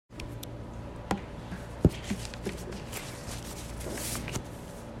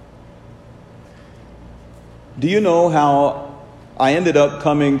Do you know how I ended up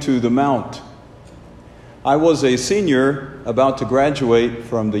coming to the Mount? I was a senior about to graduate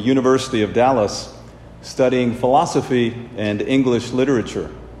from the University of Dallas, studying philosophy and English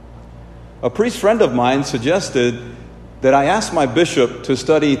literature. A priest friend of mine suggested that I ask my bishop to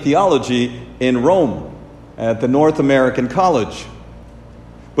study theology in Rome at the North American College.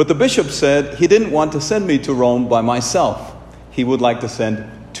 But the bishop said he didn't want to send me to Rome by myself. He would like to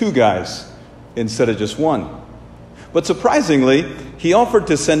send 2 guys instead of just 1. But surprisingly, he offered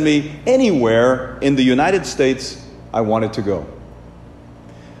to send me anywhere in the United States I wanted to go.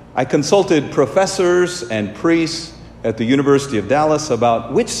 I consulted professors and priests at the University of Dallas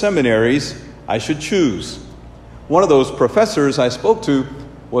about which seminaries I should choose. One of those professors I spoke to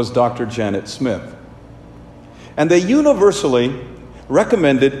was Dr. Janet Smith. And they universally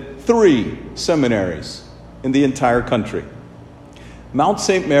recommended 3 seminaries in the entire country: Mount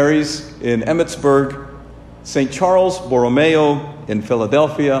St. Mary's in Emmitsburg, St. Charles Borromeo in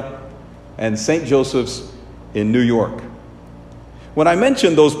Philadelphia, and St. Joseph's in New York. When I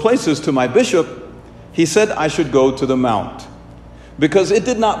mentioned those places to my bishop, he said I should go to the Mount because it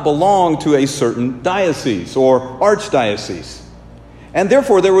did not belong to a certain diocese or archdiocese. And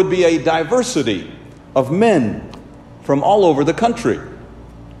therefore there would be a diversity of men from all over the country.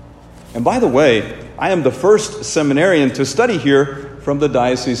 And by the way, I am the first seminarian to study here from the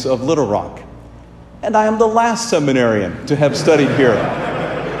Diocese of Little Rock. And I am the last seminarian to have studied here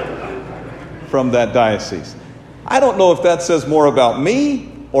from that diocese. I don't know if that says more about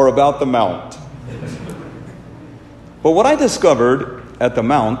me or about the Mount. But what I discovered at the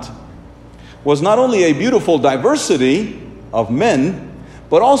Mount was not only a beautiful diversity of men,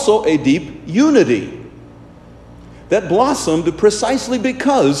 but also a deep unity that blossomed precisely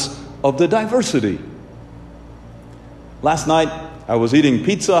because of the diversity. Last night, I was eating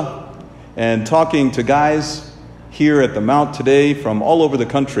pizza and talking to guys here at the Mount today from all over the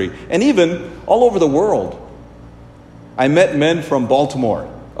country, and even all over the world. I met men from Baltimore,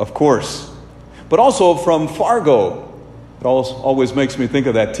 of course, but also from Fargo. It always makes me think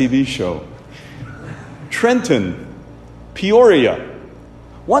of that TV show. Trenton, Peoria.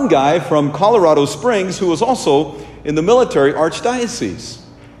 One guy from Colorado Springs who was also in the military archdiocese.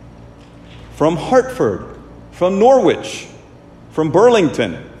 From Hartford, from Norwich, from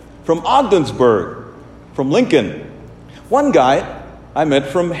Burlington, from Ogdensburg, from Lincoln. One guy I met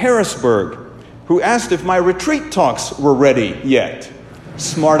from Harrisburg who asked if my retreat talks were ready yet.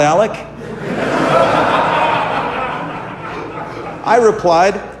 Smart aleck. I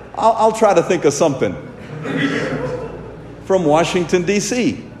replied, I'll try to think of something. From Washington,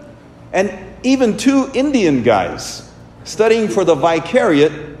 D.C. And even 2 Indian guys studying for the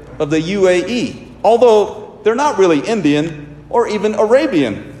vicariate of the UAE, although they're not really Indian or even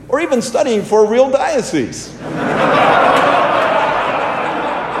Arabian or even studying for a real diocese.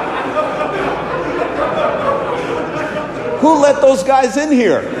 Who let those guys in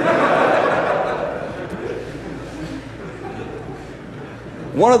here?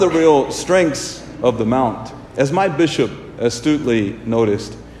 One of the real strengths of the Mount, as my bishop astutely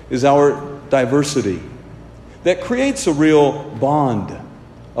noticed, is our diversity that creates a real bond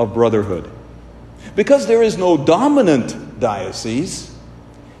of brotherhood. Because there is no dominant diocese,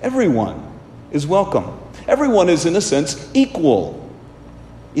 everyone is welcome. Everyone is, in a sense, equal.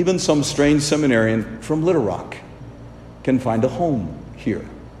 Even some strange seminarian from Little Rock can find a home here.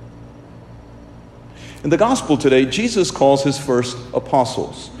 In the gospel today, Jesus calls his first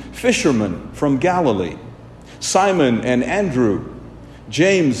apostles fishermen from Galilee, Simon and Andrew,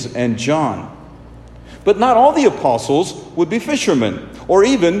 James and John. But not all the apostles would be fishermen or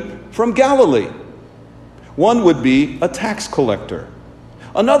even from Galilee. One would be a tax collector.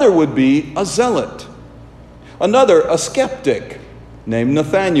 Another would be a zealot. Another, a skeptic named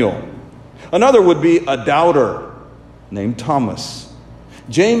Nathaniel. Another would be a doubter named Thomas.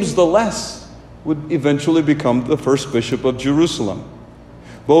 James the Less would eventually become the first bishop of Jerusalem.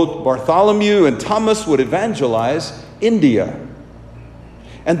 Both Bartholomew and Thomas would evangelize India.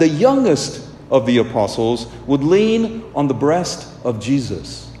 And the youngest of the apostles would lean on the breast of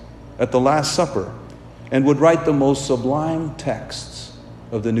Jesus at the Last Supper and would write the most sublime texts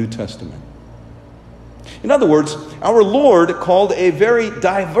of the New Testament. In other words, our Lord called a very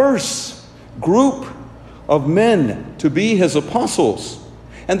diverse group of men to be his apostles.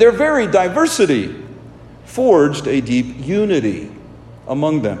 And their very diversity forged a deep unity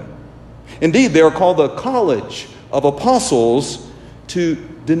among them. Indeed, they are called the College of Apostles to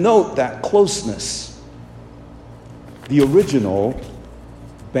denote that closeness. The original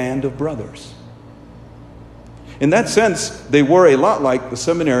band of brothers. In that sense, they were a lot like the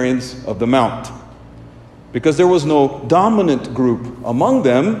seminarians of the Mount. because there was no dominant group among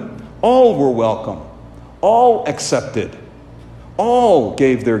them. All were welcome. All accepted. All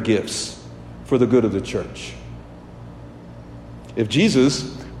gave their gifts for the good of the church. If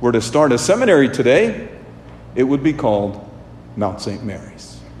Jesus were to start a seminary today, it would be called Mount St.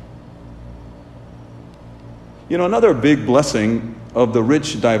 Mary's. You know, another big blessing of the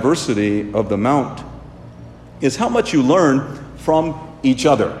rich diversity of the Mount is how much you learn from each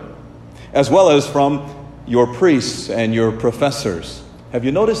other, as well as from your priests and your professors. Have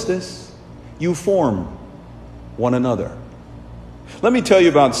you noticed this? You form one another. Let me tell you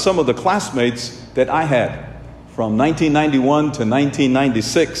about some of the classmates that I had from 1991 to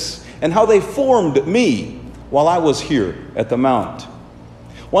 1996 and how they formed me while I was here at the Mount.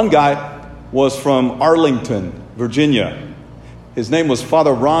 One guy was from Arlington, Virginia. His name was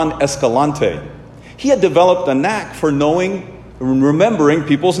Father Ron Escalante. He had developed a knack for knowing and remembering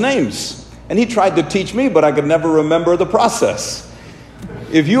people's names. And he tried to teach me, but I could never remember the process.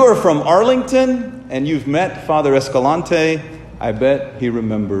 If you are from Arlington and you've met Father Escalante, I bet he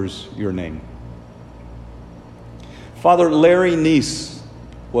remembers your name. Father Larry Neese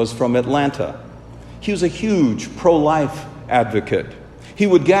was from Atlanta. He was a huge pro-life advocate. He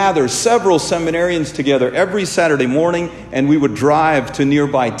would gather several seminarians together every Saturday morning, and we would drive to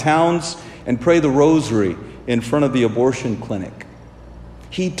nearby towns and pray the rosary in front of the abortion clinic.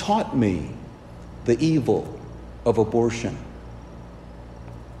 He taught me the evil of abortion.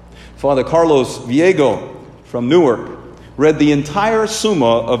 Father Carlos Viego from Newark read the entire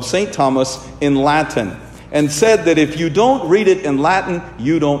Summa of St. Thomas in Latin and said that if you don't read it in Latin,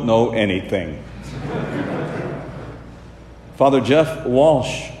 you don't know anything. Father Jeff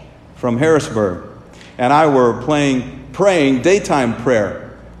Walsh from Harrisburg and I were praying daytime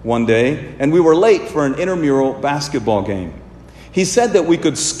prayer one day, and we were late for an intramural basketball game. He said that we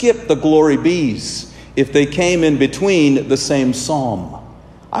could skip the Glory Bees if they came in between the same psalm.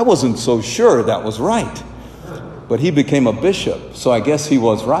 I wasn't so sure that was right, but he became a bishop, so I guess he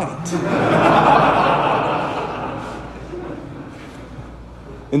was right.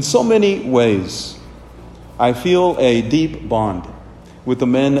 In so many ways, I feel a deep bond with the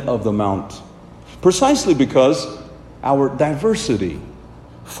men of the Mount, precisely because our diversity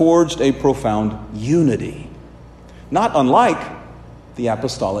forged a profound unity, not unlike the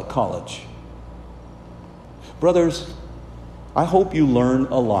Apostolic College. Brothers, I hope you learn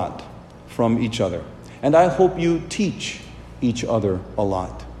a lot from each other, and I hope you teach each other a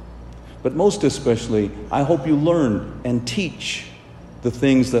lot. But most especially, I hope you learn and teach the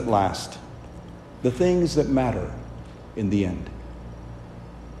things that last, the things that matter in the end.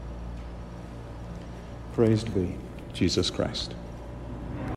 Praised be Jesus Christ.